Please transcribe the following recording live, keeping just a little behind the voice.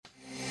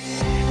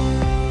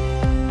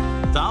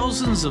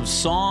Thousands of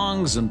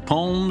songs and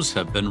poems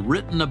have been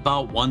written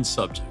about one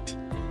subject,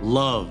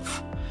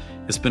 love.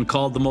 It's been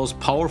called the most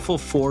powerful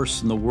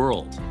force in the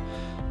world.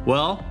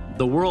 Well,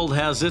 the world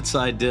has its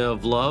idea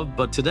of love,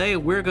 but today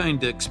we're going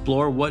to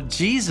explore what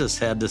Jesus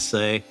had to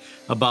say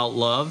about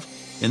love.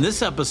 In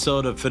this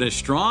episode of Finish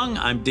Strong,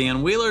 I'm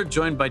Dan Wheeler,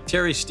 joined by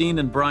Terry Steen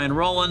and Brian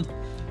Rowland.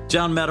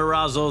 John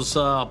Matarazzo's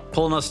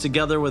pulling us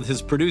together with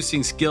his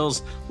producing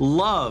skills.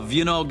 Love,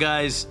 you know,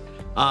 guys,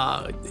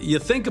 you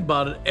think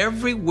about it,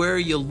 everywhere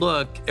you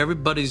look,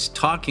 everybody's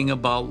talking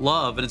about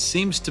love, and it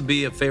seems to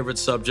be a favorite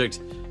subject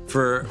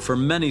for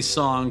many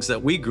songs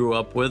that we grew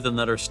up with and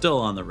that are still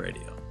on the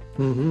radio.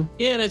 Mm-hmm.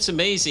 Yeah, and it's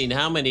amazing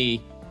how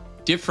many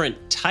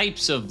different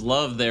types of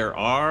love there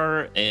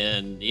are.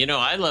 And, you know,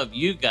 I love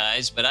you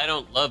guys, but I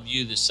don't love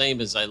you the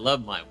same as I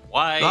love my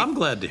wife. I'm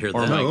glad to hear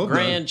or that. my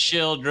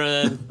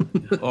grandchildren.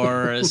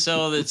 Or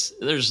so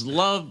there's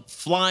love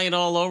flying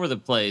all over the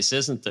place,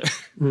 isn't there?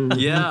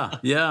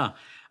 Yeah.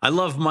 I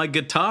love my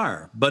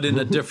guitar, but in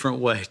a different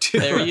way, too.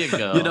 There you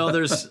go. You know,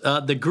 there's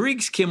the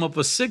Greeks came up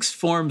with 6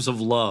 forms of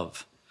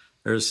love.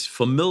 There's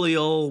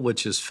familial,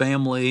 which is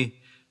family.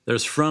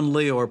 There's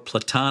friendly or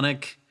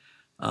platonic,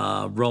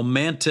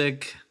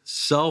 romantic,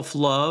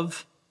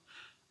 self-love,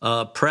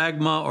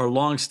 pragma or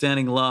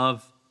long-standing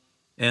love,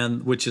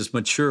 and which is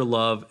mature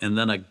love, and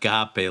then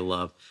agape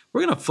love.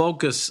 We're going to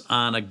focus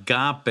on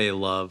agape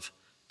love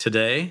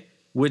today,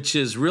 which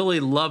is really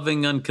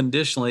loving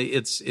unconditionally.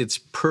 It's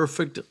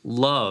perfect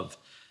love.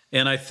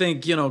 And I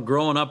think, you know,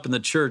 growing up in the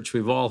church,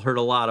 we've all heard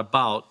a lot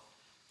about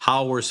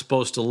how we're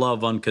supposed to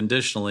love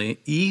unconditionally,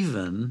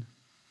 even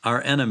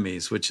our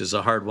enemies, which is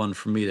a hard one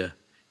for me to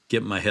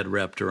get my head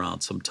wrapped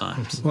around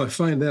sometimes. Well, I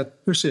find that,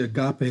 especially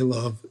agape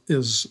love,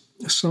 is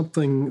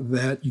something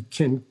that you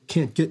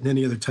can't get in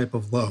any other type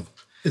of love.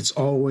 It's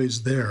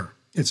always there.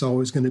 It's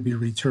always going to be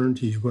returned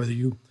to you, whether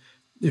you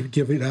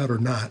give it out or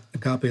not.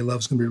 Agape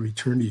love is going to be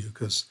returned to you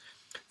because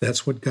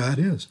that's what God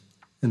is,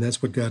 and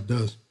that's what God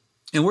does.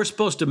 And we're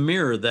supposed to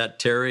mirror that,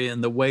 Terry,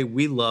 in the way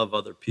we love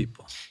other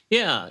people.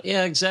 Yeah,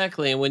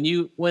 exactly. And when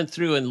you went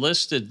through and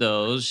listed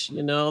those,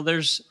 you know,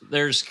 there's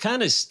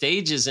kind of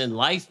stages in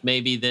life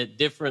maybe that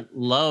different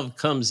love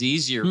comes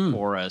easier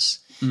for us.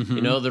 Mm-hmm.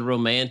 You know, the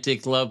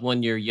romantic love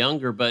when you're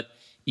younger, but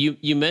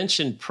you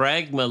mentioned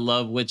pragma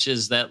love, which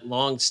is that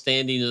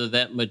long-standing or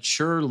that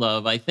mature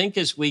love. I think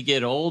as we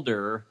get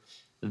older,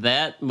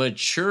 that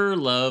mature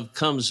love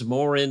comes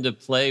more into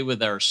play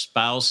with our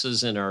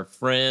spouses and our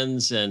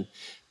friends.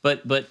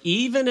 But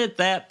even at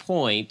that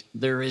point,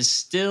 there is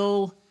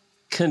still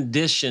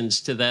conditions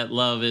to that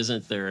love,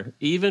 isn't there?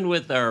 Even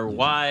with our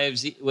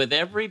wives, with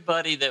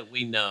everybody that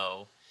we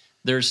know,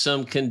 there's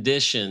some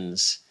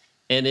conditions.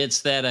 And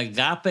it's that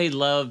agape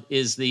love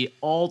is the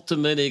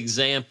ultimate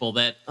example,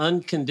 that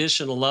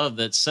unconditional love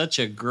that's such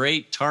a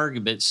great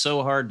target, but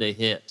so hard to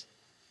hit.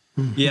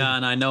 Yeah,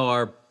 and I know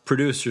our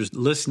producer's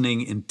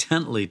listening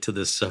intently to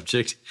this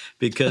subject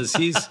because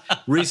he's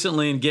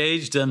recently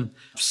engaged and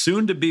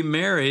soon to be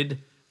married.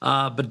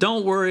 But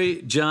don't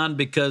worry, John,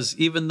 because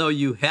even though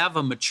you have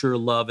a mature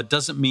love, it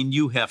doesn't mean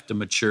you have to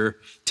mature.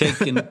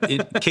 Take in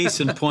case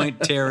in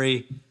point,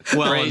 Terry,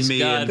 Praise and me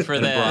God and, for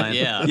and that.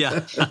 Brian.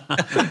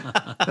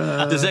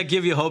 Yeah. Does that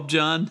give you hope,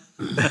 John?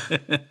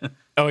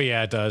 Oh,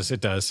 yeah, it does. It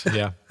does.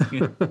 Yeah.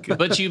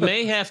 But you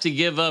may have to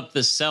give up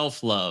the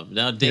self-love.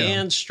 Now,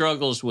 Dan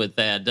struggles with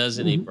that,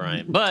 doesn't he,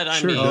 Brian? But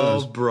I mean,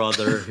 oh,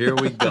 brother, here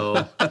we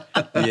go.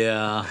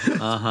 Yeah.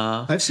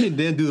 Uh-huh. I've seen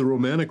Dan do the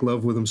romantic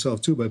love with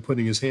himself, too, by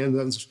putting his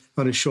hands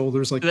on his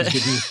shoulders like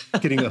he's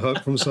getting a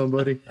hug from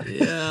somebody.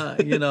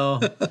 Yeah, you know,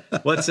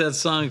 what's that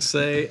song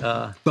say?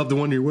 Love the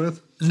one you're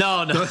with?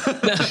 No.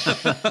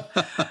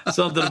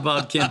 Something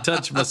about can't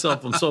touch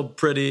myself. I'm so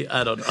pretty.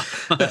 I don't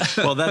know.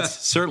 Well, that's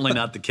certainly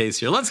not the case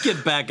here. Let's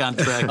get back on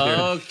track here.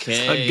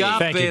 Okay.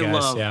 Agape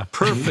love, yeah.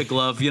 perfect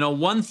love. You know,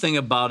 one thing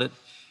about it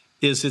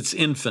is it's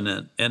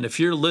infinite. And if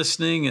you're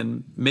listening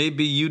and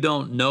maybe you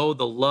don't know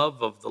the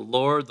love of the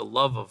Lord, the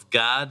love of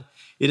God,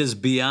 it is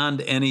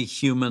beyond any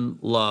human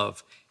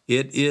love.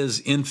 It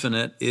is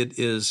infinite. It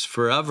is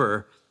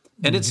forever.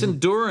 And it's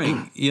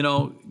enduring. You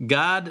know,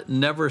 God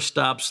never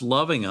stops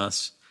loving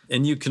us.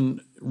 And you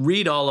can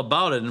read all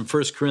about it in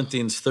 1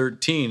 Corinthians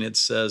 13. It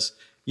says,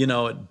 you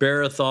know, it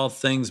beareth all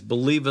things,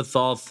 believeth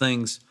all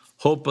things,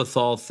 hopeth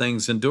all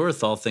things,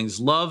 endureth all things.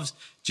 Love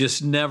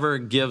just never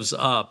gives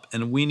up.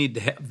 And we need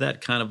to have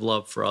that kind of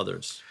love for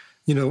others.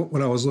 You know,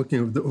 when I was looking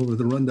over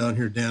the rundown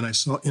here, Dan, I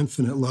saw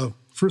infinite love.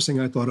 First thing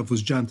I thought of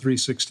was John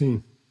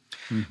 3:16.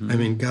 I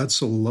mean, God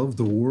so loved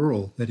the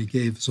world that he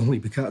gave his only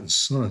begotten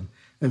son.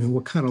 I mean,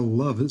 what kind of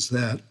love is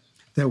that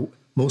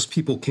most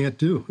people can't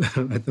do?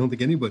 I don't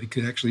think anybody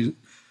could actually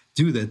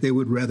do that. They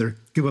would rather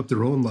give up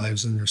their own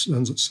lives than their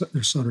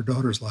son or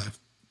daughter's life.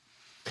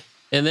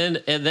 And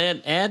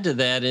then add to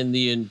that in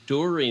the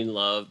enduring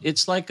love,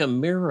 it's like a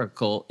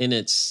miracle in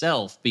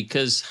itself,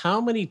 because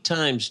how many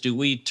times do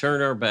we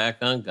turn our back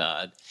on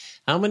God?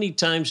 How many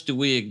times do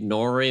we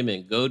ignore him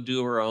and go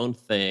do our own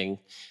thing?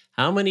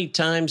 How many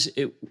times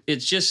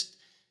it's just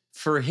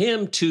for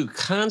him to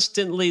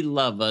constantly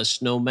love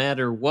us no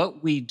matter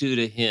what we do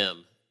to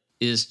him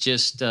is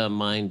just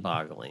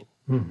mind-boggling.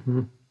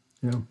 Mm-hmm.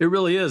 Yeah. It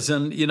really is.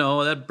 And,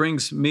 that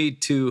brings me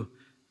to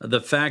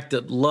the fact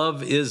that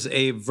love is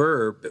a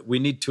verb. We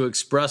need to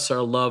express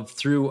our love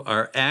through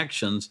our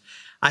actions.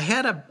 I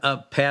had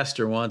a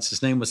pastor once.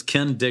 His name was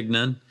Ken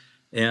Dignan.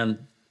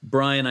 And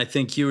Brian, I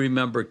think you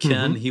remember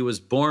Ken. He was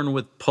born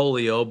with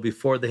polio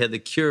before they had the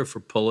cure for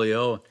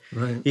polio.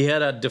 Right. He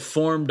had a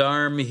deformed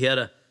arm. He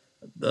had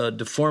a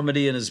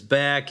deformity in his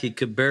back. He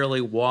could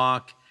barely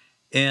walk.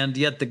 And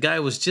yet the guy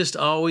was just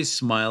always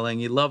smiling.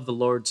 He loved the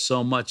Lord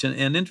so much.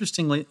 And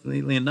interestingly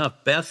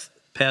enough, Beth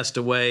passed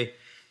away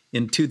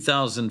in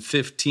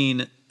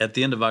 2015 at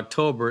the end of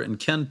October, and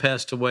Ken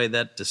passed away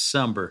that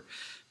December.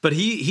 But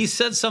he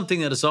said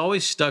something that has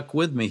always stuck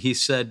with me. He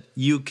said,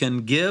 you can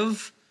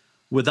give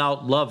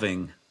without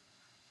loving,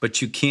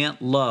 but you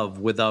can't love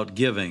without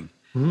giving.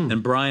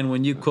 And Brian,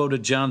 when you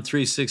quoted John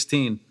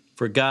 3:16,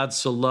 for God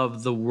so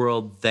loved the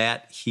world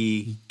that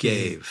he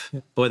gave.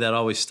 Boy, that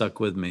always stuck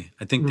with me.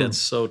 I think that's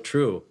so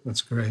true.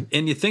 That's great.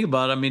 And you think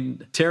about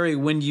it, Terry,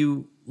 when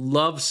you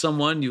love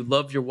someone, you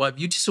love your wife,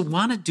 you just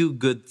want to do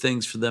good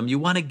things for them. You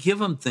want to give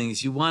them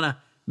things. You want to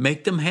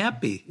make them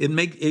happy.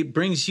 It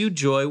brings you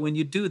joy when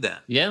you do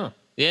that. Yeah.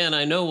 Yeah, and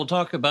I know we'll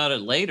talk about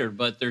it later,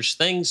 but there's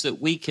things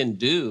that we can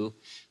do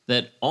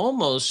that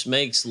almost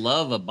makes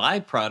love a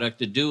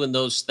byproduct of doing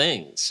those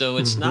things. So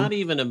it's not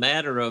even a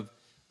matter of,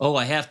 oh,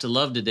 I have to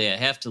love today, I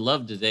have to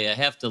love today, I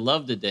have to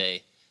love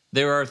today.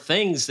 There are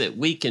things that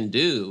we can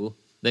do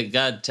that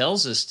God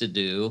tells us to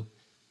do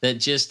that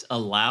just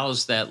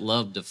allows that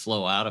love to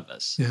flow out of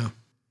us. Yeah.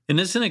 And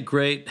isn't it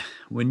great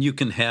when you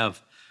can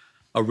have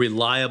a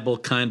reliable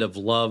kind of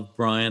love,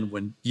 Brian,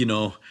 when,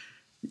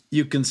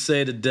 you can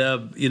say to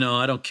Deb,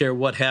 I don't care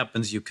what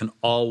happens, you can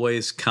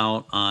always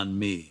count on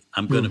me.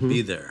 I'm going to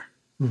be there.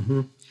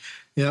 Mm-hmm.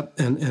 Yep.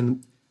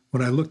 And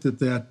when I looked at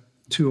that,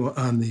 too,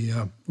 on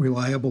the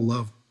reliable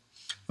love,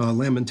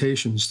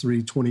 Lamentations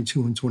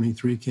 3:22 and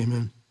 23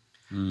 came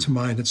in to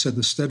mind. It said,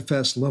 the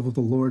steadfast love of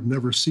the Lord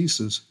never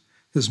ceases.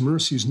 His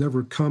mercies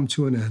never come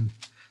to an end.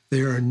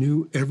 They are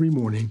new every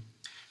morning.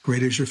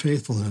 Great is your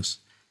faithfulness.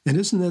 And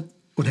isn't that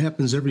what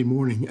happens every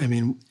morning? I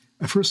mean,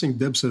 the first thing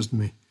Deb says to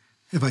me,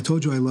 have I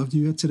told you I loved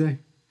you yet today?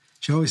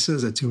 She always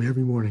says that to me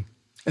every morning.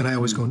 And I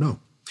always go, no.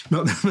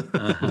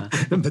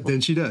 But then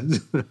she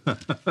does.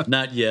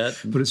 Not yet.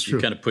 But it's true.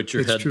 You kind of put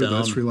your it's head true. down.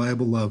 That's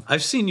reliable love.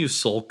 I've seen you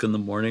sulk in the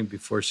morning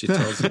before she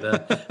tells you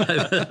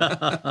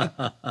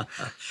that.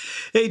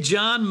 Hey,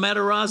 John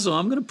Matarazzo,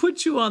 I'm going to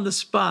put you on the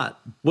spot.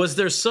 Was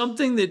there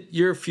something that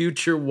your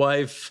future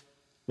wife,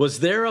 was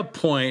there a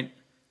point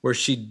where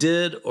she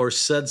did or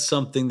said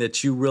something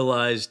that you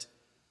realized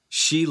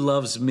she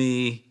loves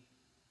me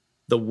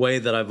the way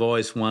that I've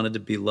always wanted to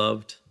be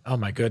loved? Oh,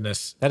 my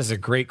goodness. That is a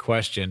great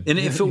question. And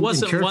if it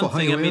wasn't one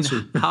thing,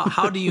 answer.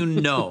 how do you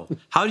know?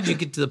 How did you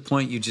get to the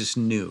point you just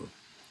knew?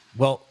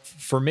 Well,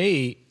 for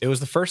me, it was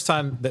the first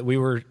time that we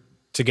were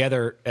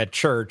together at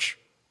church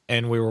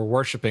and we were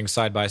worshiping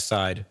side by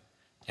side.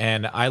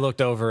 And I looked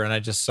over and I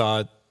just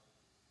saw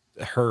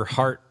her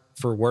heart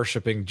for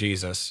worshiping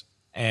Jesus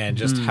and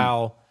just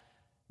how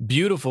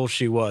beautiful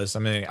she was. I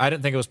mean, I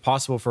didn't think it was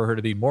possible for her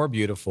to be more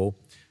beautiful.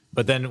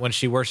 But then when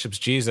she worships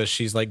Jesus,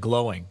 she's like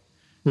glowing.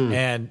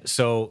 And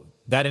so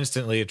that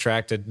instantly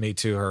attracted me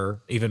to her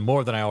even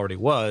more than I already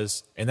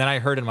was. And then I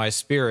heard in my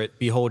spirit,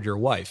 behold your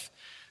wife.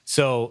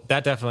 So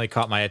that definitely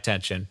caught my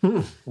attention.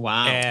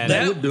 Wow. And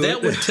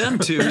That would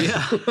tend to,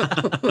 yeah.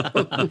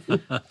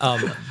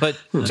 but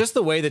just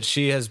the way that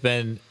she has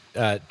been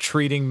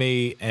treating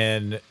me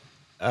and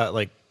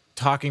like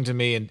talking to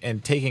me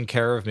and taking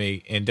care of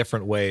me in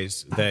different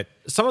ways, that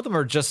some of them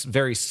are just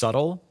very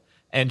subtle,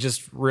 and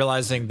just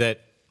realizing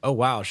that, oh,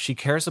 wow, she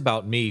cares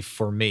about me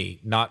for me,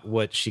 not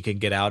what she can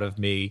get out of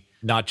me,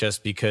 not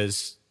just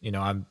because,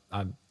 I'm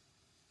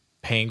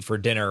paying for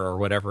dinner or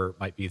whatever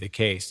might be the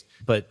case,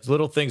 but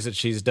little things that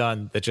she's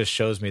done that just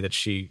shows me that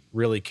she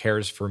really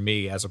cares for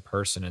me as a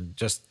person, and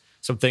just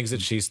some things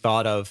that she's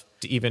thought of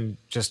to even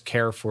just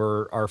care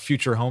for our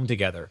future home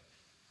together.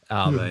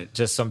 Right.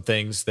 Just some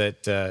things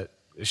that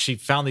she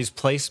found these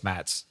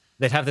placemats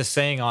that have this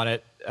saying on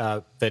it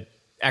that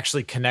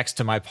actually connects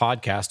to my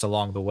podcast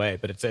along the way,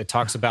 but it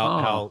talks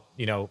about how,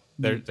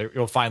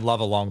 you'll find love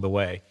along the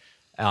way.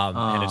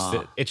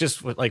 And it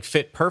just like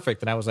fit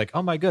perfect. And I was like,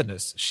 oh my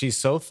goodness, she's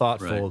so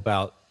thoughtful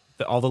about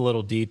all the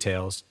little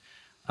details.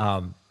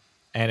 And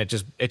it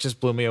just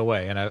blew me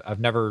away. And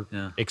I've never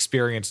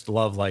experienced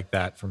love like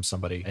that from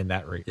somebody in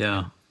that rate.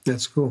 Yeah.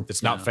 That's cool.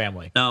 It's not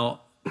family.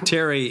 Now,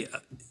 Terry,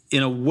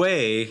 in a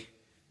way,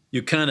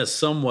 you kind of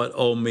somewhat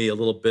owe me a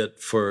little bit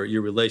for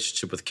your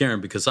relationship with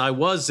Karen, because I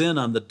was in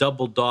on the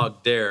double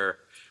dog dare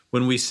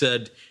when we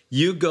said,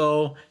 you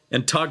go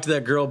and talk to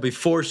that girl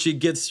before she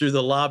gets through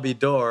the lobby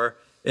door,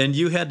 and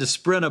you had to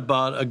sprint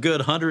about a good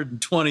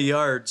 120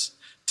 yards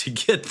to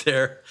get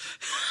there.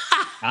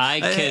 I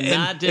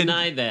cannot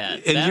deny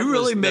that. And that you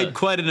really made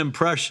quite an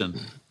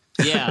impression.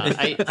 Yeah,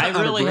 I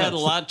really had a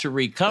lot to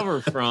recover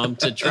from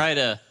to try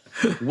to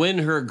win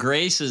her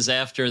graces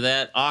after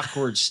that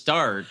awkward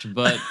start,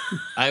 but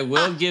I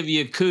will give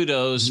you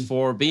kudos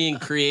for being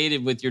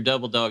creative with your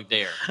double dog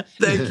dare.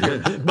 Thank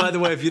you. By the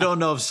way, if you don't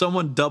know, if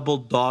someone double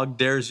dog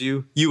dares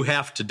you, you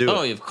have to do it.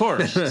 Oh, of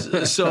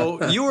course.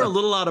 So you were a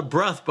little out of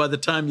breath by the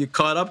time you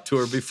caught up to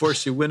her before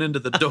she went into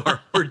the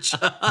door.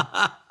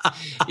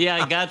 Yeah,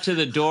 I got to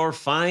the door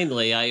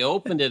finally. I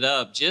opened it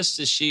up just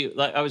as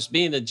I was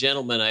being a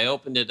gentleman. I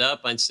opened it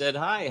up and said,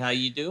 "Hi, how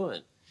you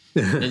doing?"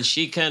 And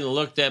she kind of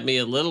looked at me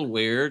a little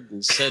weird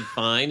and said,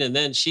 "Fine." And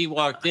then she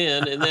walked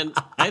in, and then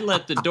I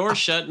let the door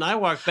shut and I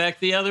walked back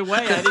the other way.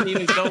 I didn't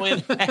even go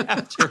in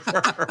after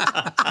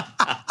her.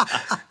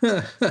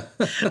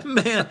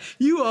 Man,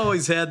 you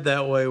always had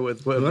that way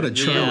with women. What a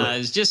charm. Yeah,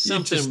 it's just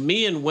something,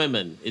 me and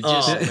women. It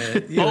just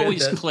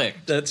always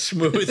clicked. That's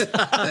smooth.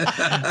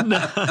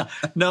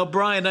 Now,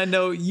 Brian, I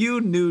know you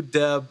knew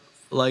Deb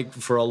like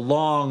for a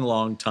long,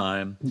 long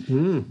time,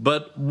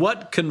 but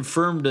what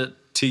confirmed it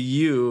to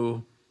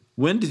you?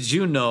 When did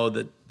you know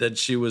that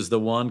she was the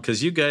one?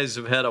 Because you guys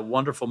have had a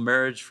wonderful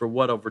marriage for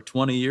what, over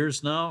 20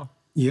 years now?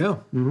 Yeah,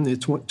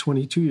 it's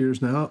 22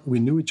 years now. We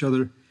knew each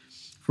other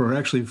for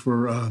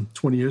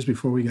 20 years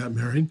before we got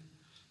married.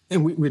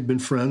 And we'd been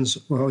friends.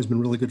 We've always been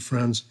really good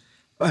friends.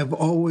 I've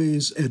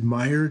always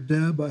admired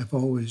Deb. I've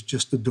always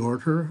just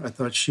adored her. I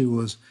thought she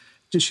was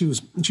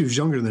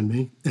younger than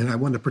me, and I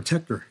wanted to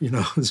protect her,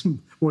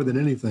 more than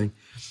anything.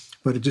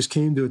 But it just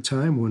came to a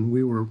time when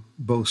we were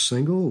both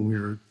single and we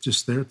were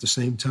just there at the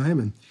same time.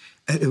 And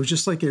it was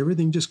just like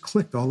everything just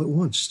clicked all at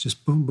once,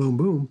 just boom, boom,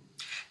 boom.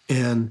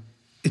 And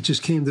it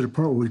just came to the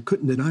part where we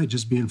couldn't deny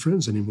just being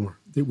friends anymore,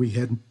 that we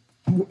had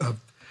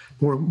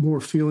more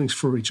feelings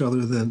for each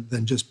other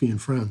than just being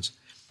friends.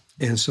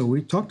 And so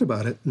we talked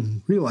about it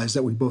and realized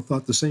that we both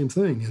thought the same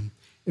thing, and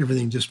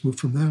everything just moved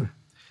from there.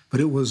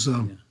 But it was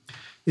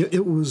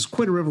it was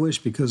quite a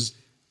revelation because,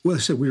 well, I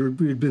said we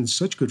had been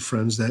such good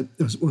friends that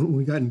when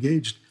we got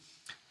engaged,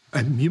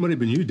 you might have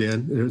been you,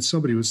 Dan.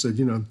 Somebody was said,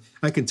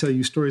 I can tell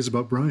you stories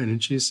about Brian,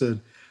 and she said,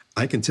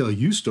 I can tell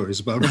you stories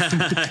about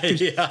Brian.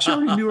 She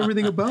already knew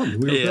everything about me.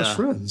 We were best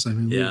friends. I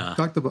mean, we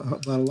talked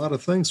about a lot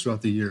of things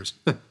throughout the years.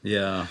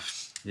 Yeah.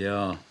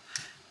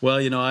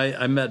 Well,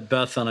 I met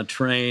Beth on a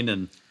train,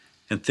 and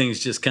things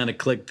just kind of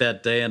clicked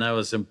that day, and I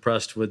was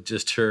impressed with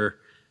just her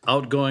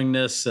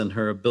outgoingness and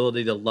her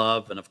ability to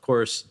love. And of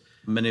course,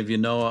 many of you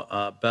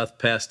know Beth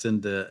passed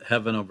into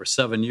heaven over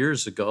 7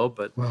 years ago,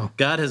 but wow.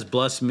 God has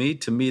blessed me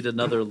to meet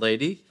another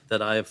lady that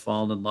I have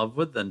fallen in love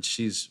with, and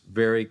she's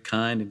very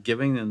kind and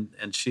giving,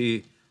 and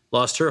she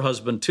lost her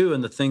husband too.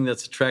 And the thing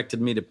that's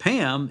attracted me to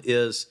Pam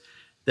is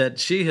that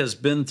she has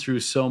been through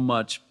so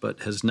much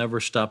but has never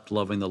stopped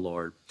loving the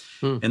Lord.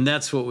 And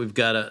that's what we've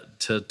got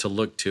to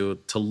look to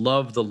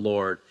love the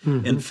Lord.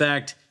 Mm-hmm. In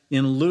fact,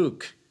 in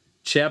Luke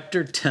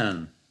chapter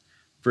 10,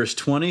 verse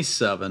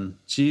 27,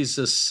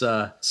 Jesus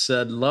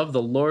said, "Love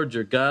the Lord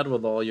your God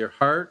with all your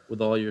heart, with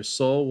all your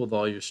soul, with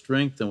all your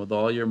strength, and with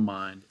all your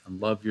mind,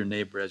 and love your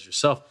neighbor as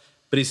yourself."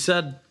 But he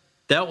said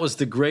that was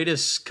the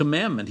greatest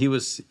commandment. He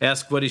was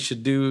asked what he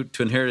should do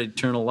to inherit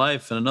eternal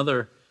life. And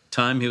another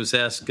time he was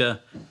asked,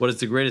 what is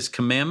the greatest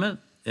commandment?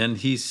 And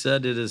he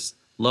said, it is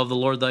love the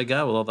Lord thy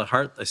God with all thy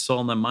heart, thy soul,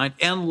 and thy mind,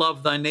 and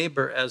love thy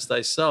neighbor as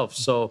thyself.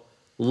 So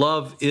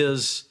love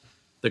is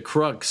the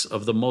crux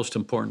of the most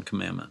important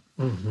commandment.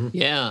 Mm-hmm.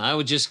 Yeah, I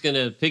was just going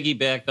to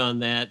piggyback on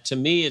that. To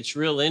me, it's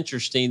real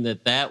interesting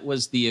that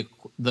was the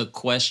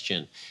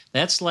question.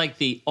 That's like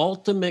the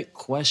ultimate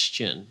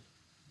question.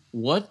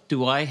 What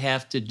do I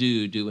have to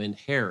do to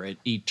inherit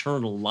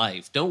eternal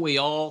life? Don't we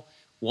all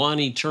want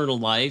eternal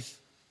life?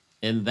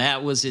 And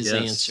that was his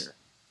answer.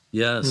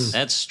 Yes.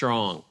 That's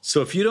strong.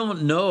 So if you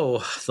don't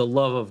know the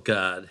love of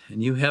God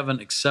and you haven't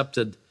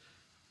accepted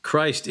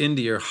Christ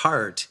into your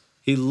heart,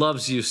 he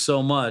loves you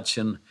so much,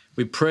 and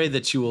we pray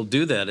that you will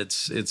do that.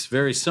 It's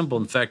very simple.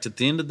 In fact, at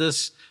the end of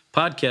this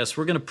podcast,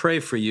 we're going to pray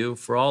for you,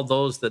 for all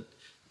those that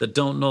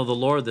don't know the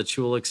Lord, that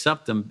you will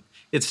accept him.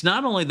 It's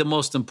not only the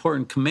most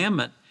important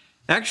commandment.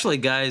 Actually,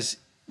 guys,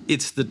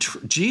 it's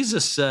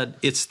Jesus said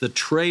it's the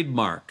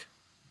trademark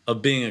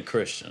of being a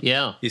Christian.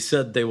 Yeah. He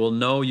said they will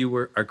know you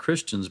are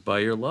Christians by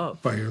your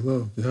love. By your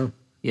love, yeah.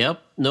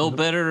 Yep. No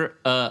better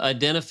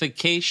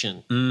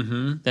identification.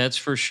 Mm-hmm. That's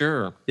for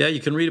sure. Yeah, you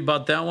can read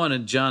about that one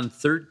in John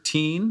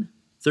 13,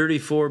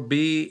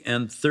 34b,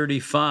 and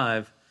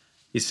 35.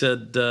 He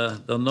said,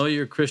 they'll know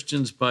you're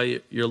Christians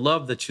by your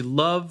love, that you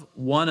love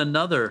one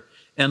another.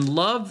 And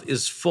love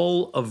is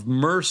full of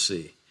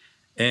mercy.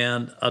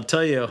 And I'll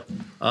tell you,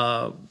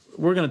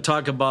 we're going to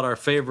talk about our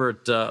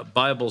favorite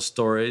Bible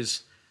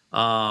stories.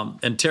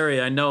 And Terry,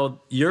 I know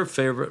your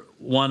favorite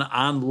one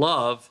on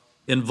love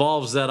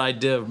involves that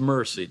idea of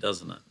mercy,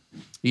 doesn't it?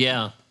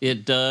 Yeah,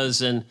 it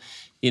does. And,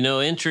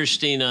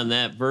 interesting on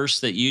that verse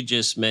that you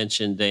just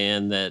mentioned,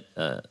 Dan, that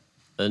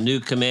a new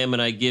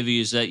commandment I give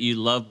you is that you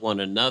love one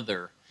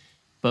another.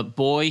 But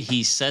boy,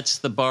 he sets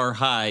the bar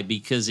high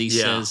because he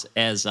says,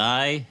 as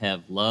I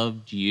have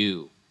loved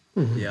you.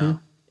 Mm-hmm. Yeah.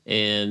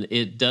 And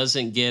it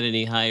doesn't get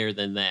any higher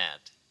than that.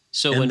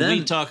 So when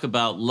we talk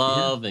about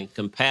love and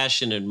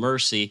compassion and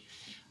mercy,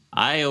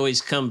 I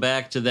always come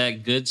back to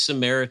that Good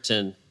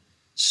Samaritan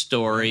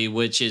story,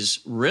 which is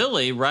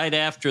really right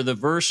after the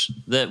verse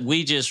that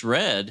we just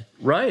read.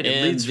 Right,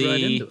 it leads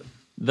right into it.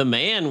 The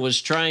man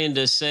was trying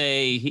to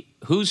say,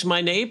 who's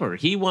my neighbor?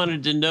 He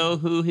wanted to know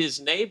who his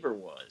neighbor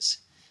was.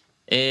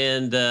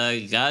 And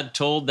God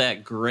told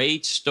that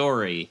great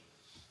story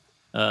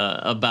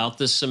about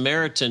the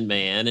Samaritan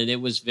man. And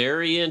it was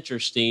very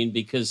interesting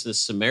because the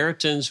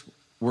Samaritans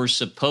were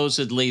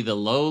supposedly the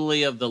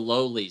lowly of the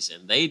lowlies,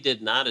 and they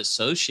did not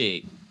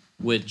associate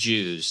with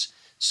Jews.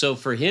 So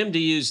for him to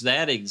use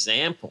that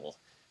example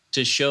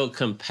to show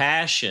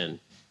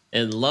compassion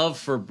and love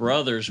for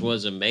brothers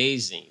was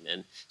amazing.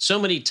 And so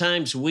many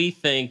times we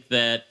think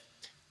that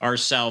our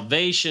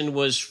salvation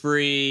was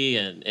free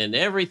and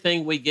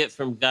everything we get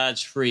from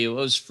God's free. It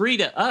was free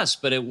to us,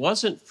 but it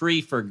wasn't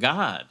free for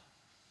God.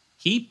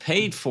 He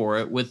paid for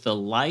it with the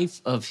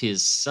life of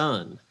his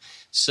son.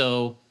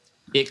 So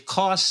it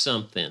cost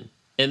something.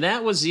 And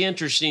that was the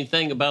interesting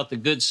thing about the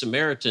Good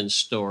Samaritan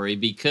story,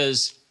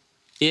 because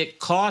it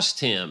cost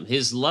him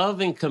his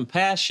love and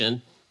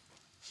compassion.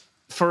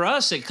 For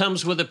us, it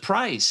comes with a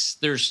price.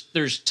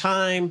 There's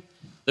time,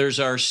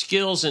 there's our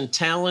skills and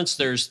talents,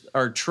 there's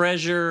our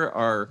treasure,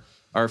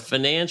 our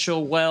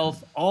financial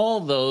wealth. All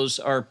those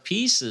are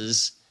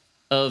pieces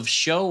of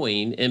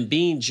showing and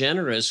being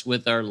generous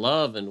with our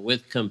love and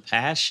with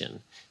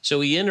compassion.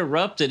 So he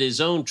interrupted his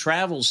own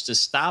travels to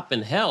stop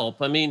and help.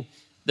 I mean,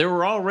 there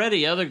were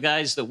already other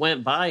guys that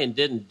went by and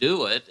didn't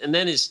do it. And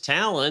then his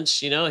talents,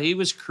 he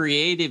was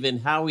creative in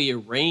how he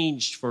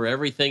arranged for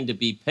everything to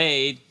be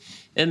paid.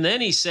 And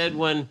then he said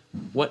then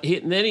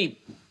he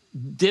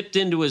dipped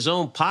into his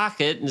own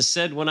pocket and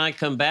said, when I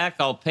come back,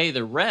 I'll pay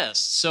the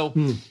rest. So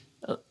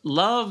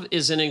love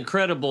is an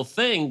incredible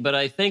thing, but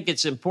I think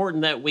it's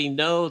important that we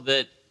know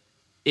that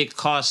it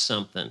costs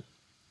something.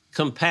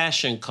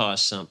 Compassion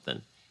costs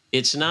something.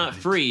 It's not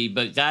free,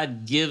 but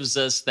God gives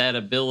us that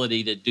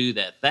ability to do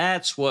that.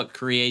 That's what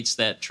creates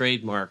that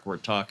trademark we're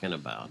talking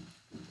about.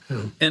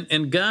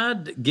 And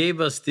God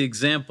gave us the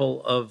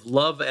example of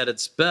love at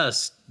its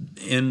best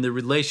in the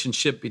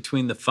relationship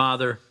between the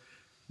Father,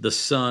 the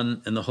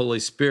Son, and the Holy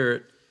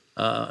Spirit.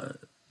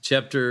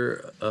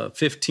 Chapter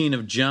 15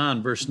 of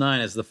John, verse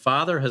 9, as the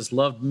Father has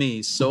loved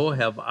me, so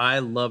have I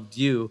loved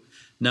you.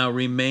 Now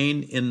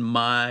remain in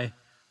my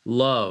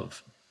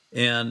love.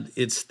 And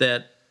it's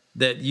that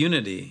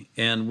unity.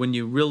 And when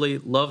you really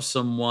love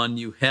someone,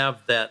 you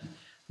have that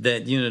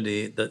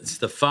unity. It's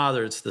the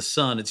Father, it's the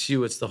Son, it's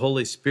you, it's the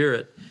Holy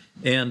Spirit.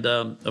 And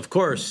of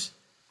course,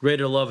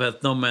 greater love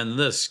hath no man than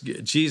this.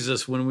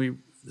 Jesus, when we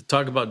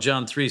talk about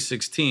John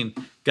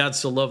 3:16, God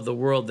so loved the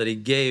world that he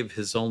gave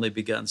his only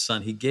begotten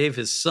Son. He gave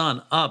his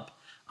Son up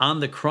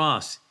on the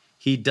cross.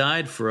 He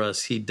died for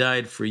us. He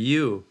died for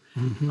you.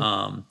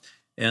 Mm-hmm.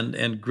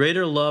 And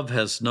greater love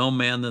has no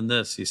man than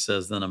this, he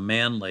says, than a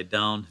man lay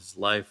down his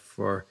life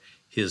for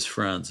his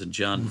friends in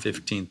John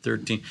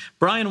 15:13.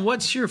 Brian,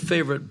 what's your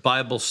favorite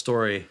Bible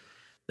story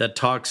that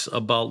talks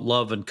about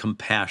love and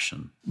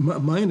compassion?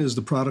 Mine is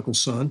the prodigal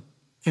son.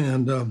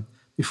 And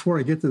before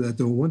I get to that,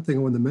 though, one thing I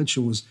wanted to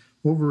mention was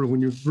over when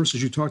your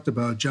verses you talked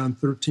about, John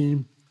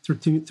 34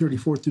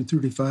 through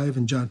 35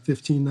 and John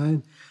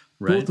 15:9,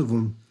 right. Both of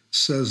them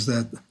says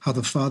that how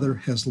the Father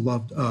has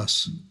loved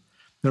us.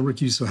 Remember,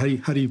 so how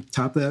do you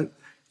top that?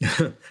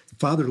 The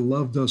Father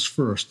loved us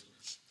first.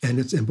 And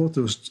both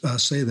of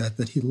those say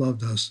that he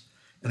loved us.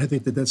 And I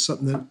think that that's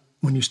something that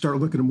when you start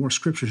looking at more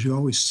scriptures, you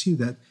always see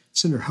that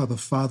it's in there how the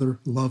Father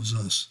loves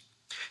us.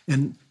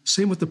 And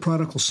same with the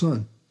prodigal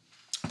son.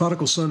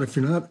 Prodigal son, if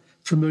you're not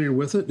familiar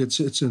with it,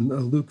 it's in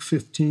Luke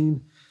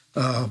 15,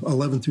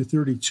 11 through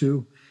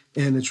 32.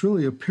 And it's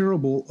really a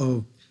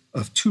parable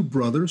of two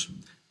brothers,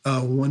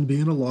 one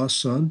being a lost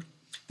son,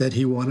 that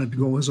he wanted to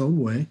go his own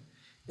way.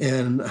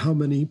 And how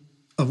many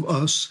of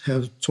us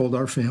have told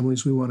our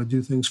families we want to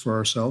do things for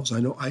ourselves?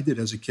 I know I did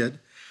as a kid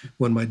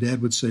when my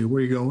dad would say,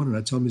 where are you going? And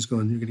I tell him he's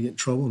going, you're going to get in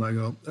trouble. And I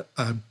go,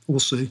 we'll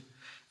see.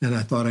 And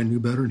I thought I knew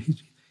better.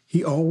 And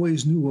he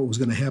always knew what was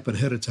going to happen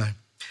ahead of time.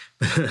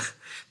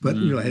 But,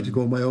 I had to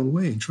go my own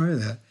way and try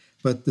that.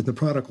 But the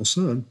prodigal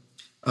son,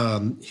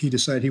 he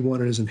decided he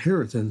wanted his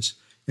inheritance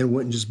and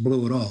went and just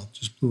blew it all.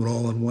 Just blew it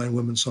all on wine,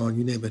 women, song,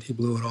 you name it. He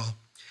blew it all.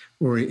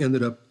 Or he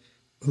ended up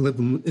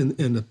living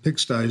in the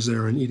pigsties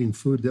there and eating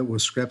food that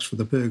was scraps for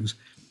the pigs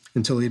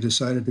until he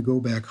decided to go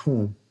back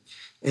home.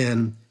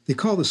 And they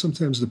call this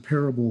sometimes the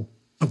parable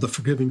of the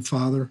forgiving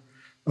father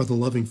or the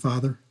loving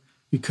father,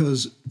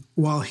 because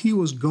while he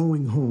was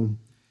going home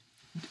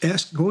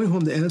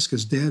to ask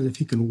his dad if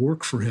he can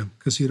work for him,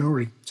 because he had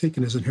already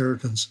taken his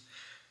inheritance,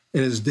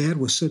 and his dad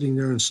was sitting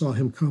there and saw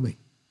him coming.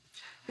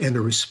 And the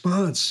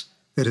response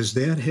that his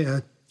dad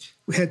had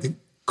to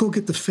go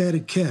get the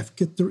fatted calf,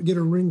 get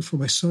a ring for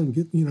my son,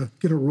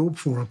 get a robe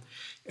for him.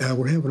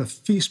 We're having a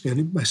feast,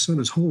 man. My son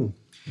is home.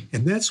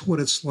 And that's what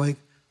it's like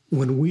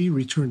when we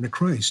return to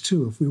Christ,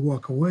 too. If we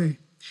walk away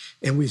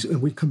and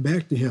we come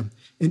back to him.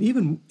 And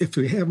even if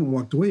we haven't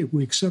walked away,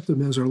 we accept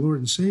him as our Lord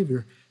and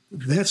Savior.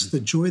 That's the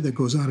joy that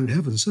goes on in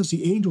heaven. It says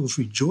the angels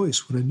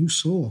rejoice when a new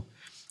soul,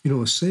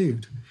 is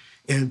saved.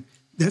 And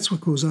that's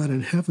what goes on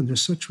in heaven.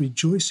 There's such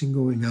rejoicing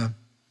going on.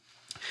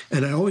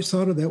 And I always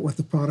thought of that with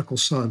the prodigal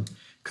son,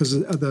 because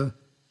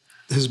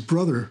his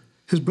brother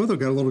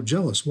got a little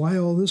jealous. Why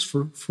all this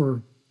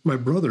for my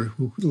brother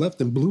who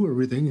left and blew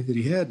everything that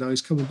he had? Now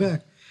he's coming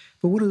back.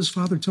 But what did his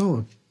father tell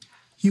him?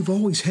 You've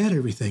always had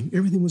everything.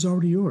 Everything was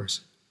already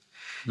yours.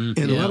 And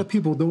a lot of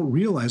people don't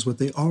realize what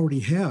they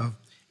already have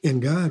in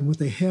God and what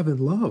they have in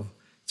love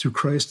through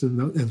Christ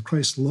and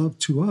Christ's love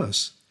to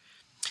us.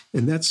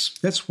 And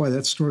that's why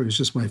that story is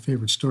just my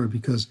favorite story,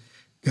 because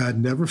God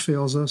never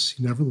fails us.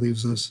 He never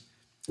leaves us.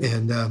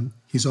 And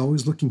he's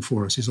always looking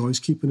for us. He's always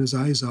keeping his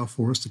eyes out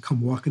for us to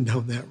come walking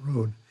down that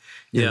road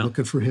and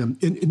looking for him.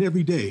 And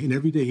every day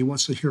he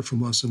wants to hear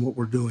from us and what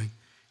we're doing.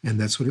 And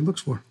that's what he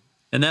looks for.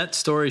 And that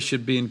story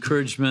should be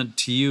encouragement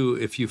to you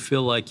if you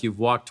feel like you've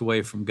walked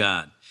away from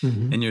God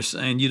and you're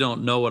saying, you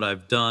don't know what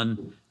I've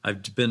done.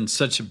 I've been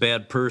such a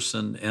bad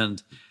person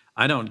and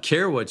I don't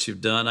care what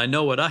you've done. I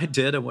know what I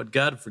did and what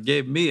God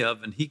forgave me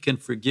of, and he can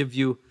forgive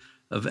you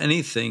of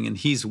anything. And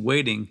he's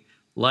waiting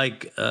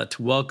to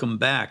welcome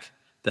back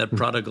that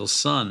prodigal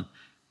son.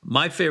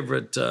 My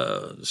favorite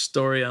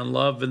story on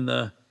love in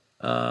the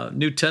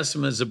New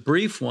Testament is a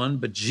brief one,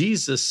 but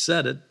Jesus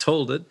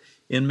told it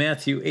in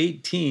Matthew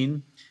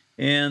 18.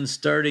 And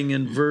starting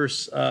in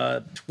verse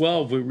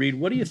 12, we read,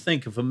 what do you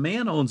think if a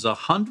man owns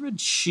 100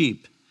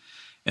 sheep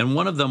and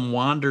one of them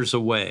wanders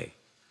away?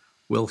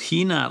 Will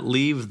he not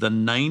leave the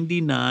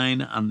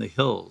 99 on the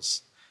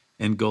hills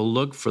and go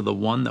look for the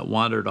one that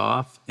wandered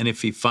off? And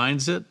if he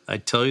finds it, I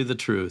tell you the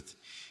truth,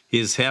 he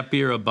is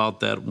happier about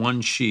that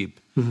one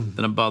sheep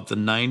than about the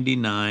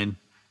 99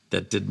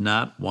 that did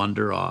not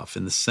wander off.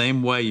 In the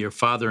same way, your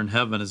Father in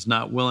heaven is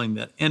not willing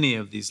that any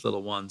of these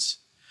little ones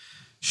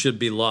should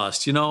be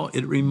lost. You know,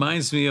 it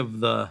reminds me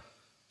of the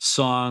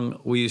song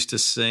we used to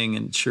sing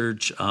in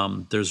church,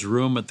 There's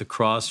Room at the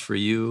Cross for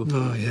You.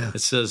 Oh, yeah.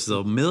 It says,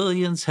 though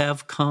millions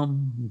have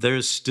come,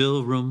 there's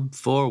still room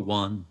for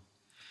one.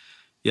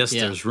 Yes,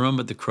 there's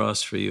room at the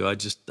cross for you.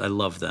 I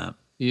love that.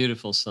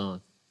 Beautiful song.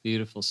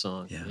 Beautiful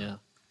song. Yeah.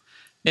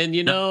 And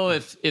you know,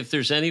 if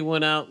there's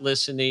anyone out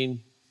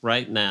listening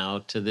right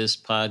now to this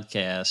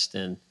podcast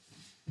and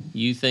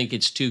you think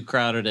it's too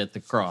crowded at the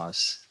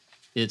cross,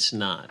 it's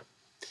not.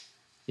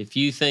 If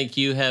you think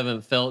you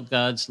haven't felt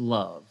God's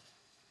love,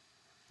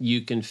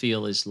 you can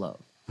feel his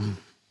love.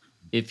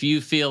 If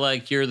you feel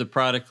like you're the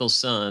prodigal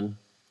son,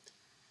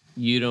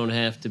 you don't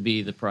have to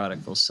be the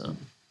prodigal son.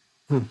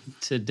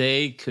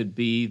 Today could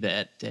be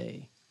that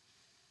day.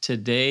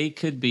 Today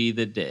could be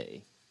the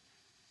day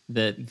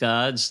that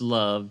God's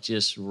love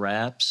just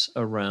wraps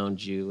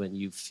around you and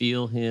you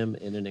feel him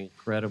in an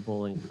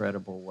incredible,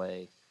 incredible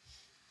way.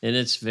 And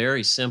it's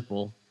very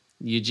simple.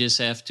 You just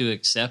have to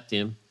accept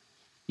him.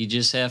 You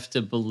just have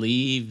to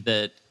believe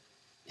that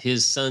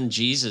his son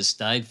Jesus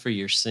died for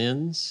your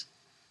sins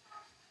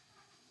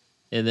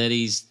and that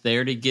he's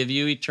there to give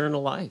you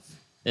eternal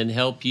life and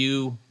help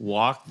you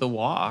walk the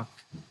walk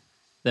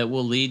that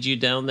will lead you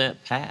down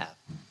that path.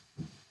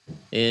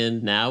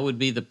 And now would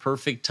be the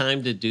perfect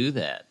time to do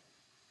that.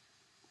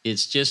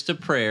 It's just a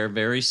prayer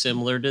very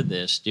similar to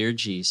this. Dear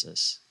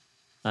Jesus,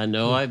 I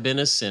know I've been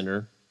a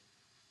sinner.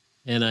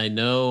 And I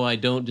know I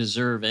don't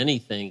deserve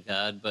anything,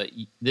 God, but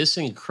this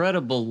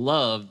incredible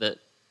love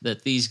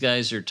that these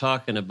guys are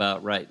talking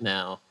about right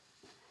now,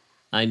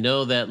 I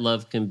know that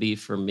love can be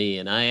for me.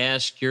 And I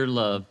ask your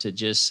love to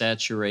just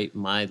saturate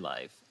my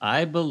life.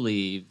 I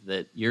believe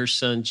that your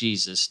son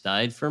Jesus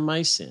died for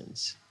my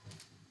sins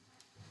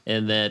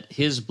and that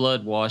his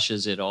blood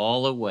washes it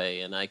all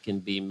away and I can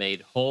be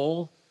made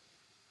whole.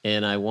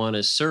 And I want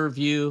to serve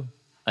you.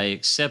 I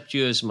accept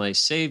you as my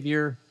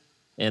Savior.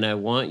 And I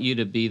want you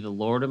to be the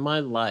Lord of my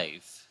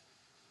life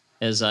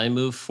as I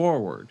move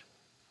forward.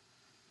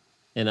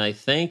 And I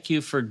thank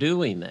you for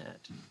doing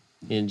that.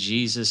 In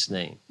Jesus'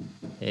 name,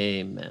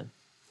 amen.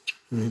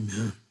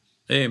 Amen.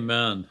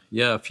 Amen.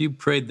 Yeah, if you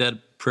prayed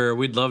that prayer,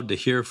 we'd love to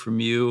hear from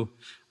you.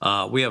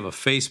 We have a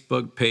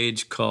Facebook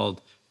page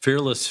called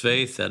Fearless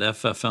Faith at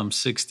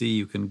FFM60.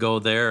 You can go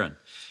there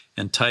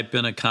and type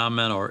in a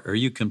comment, or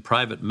you can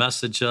private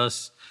message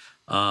us.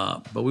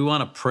 But we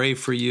want to pray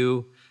for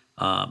you.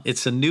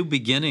 It's a new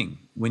beginning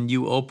when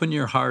you open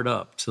your heart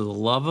up to the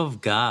love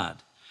of God.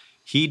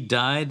 He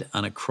died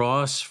on a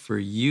cross for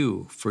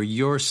you, for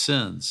your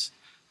sins,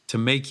 to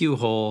make you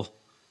whole,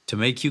 to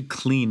make you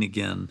clean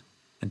again,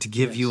 and to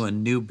give you a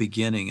new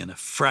beginning and a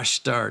fresh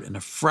start and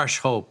a fresh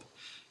hope.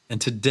 And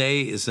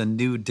today is a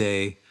new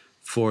day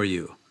for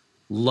you.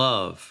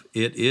 Love,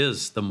 it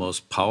is the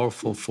most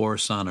powerful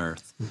force on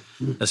earth,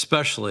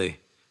 especially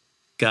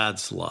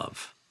God's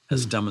love,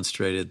 as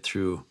demonstrated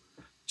through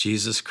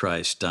Jesus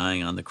Christ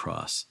dying on the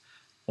cross.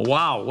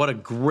 Wow, what a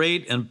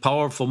great and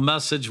powerful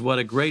message. What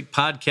a great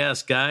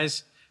podcast,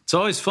 guys. It's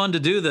always fun to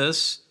do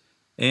this.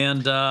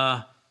 And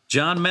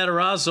John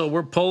Matarazzo,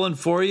 we're pulling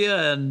for you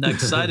and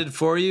excited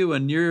for you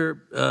and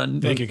your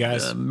Thank you,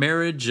 guys.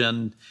 Marriage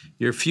and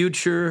your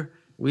future.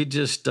 We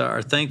just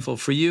are thankful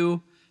for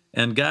you.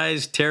 And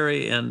guys,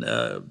 Terry and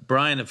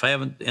Brian,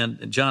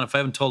 and John, if I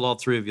haven't told all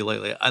three of you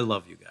lately, I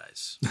love you guys.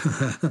 guys.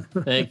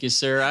 Thank you,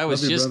 sir. I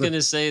was Love you, just brother. going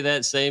to say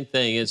that same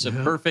thing. It's a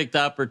perfect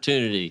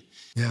opportunity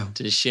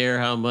to share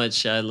how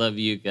much I love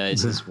you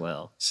guys as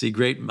well. See,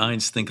 great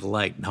minds think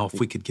alike. Now, if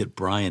we could get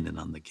Brian in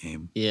on the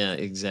game. Yeah,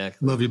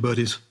 exactly. Love you,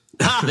 buddies.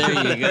 There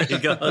you go. He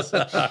goes,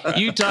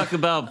 You talk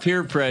about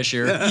peer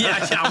pressure.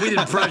 yeah, we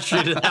didn't pressure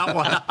you to that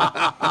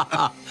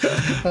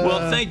one.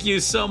 Well, thank you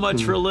so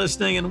much for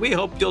listening, and we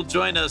hope you'll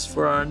join us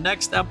for our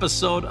next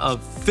episode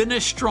of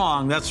Finish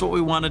Strong. That's what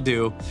we want to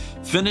do.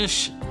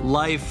 Finish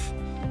life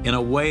in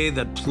a way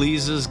that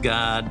pleases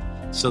God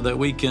so that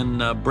we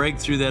can break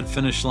through that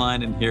finish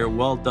line and hear,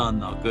 well done,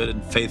 thou good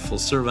and faithful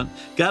servant.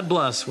 God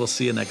bless. We'll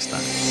see you next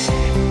time.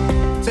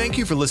 Thank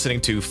you for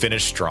listening to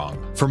Finish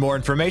Strong. For more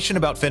information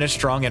about Finish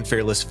Strong and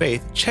Fearless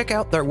Faith, check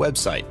out their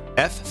website,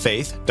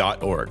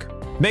 ffaith.org.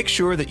 Make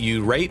sure that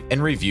you rate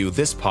and review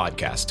this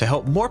podcast to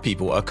help more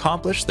people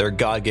accomplish their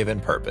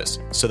God-given purpose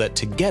so that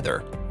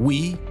together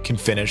we can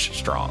finish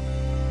strong.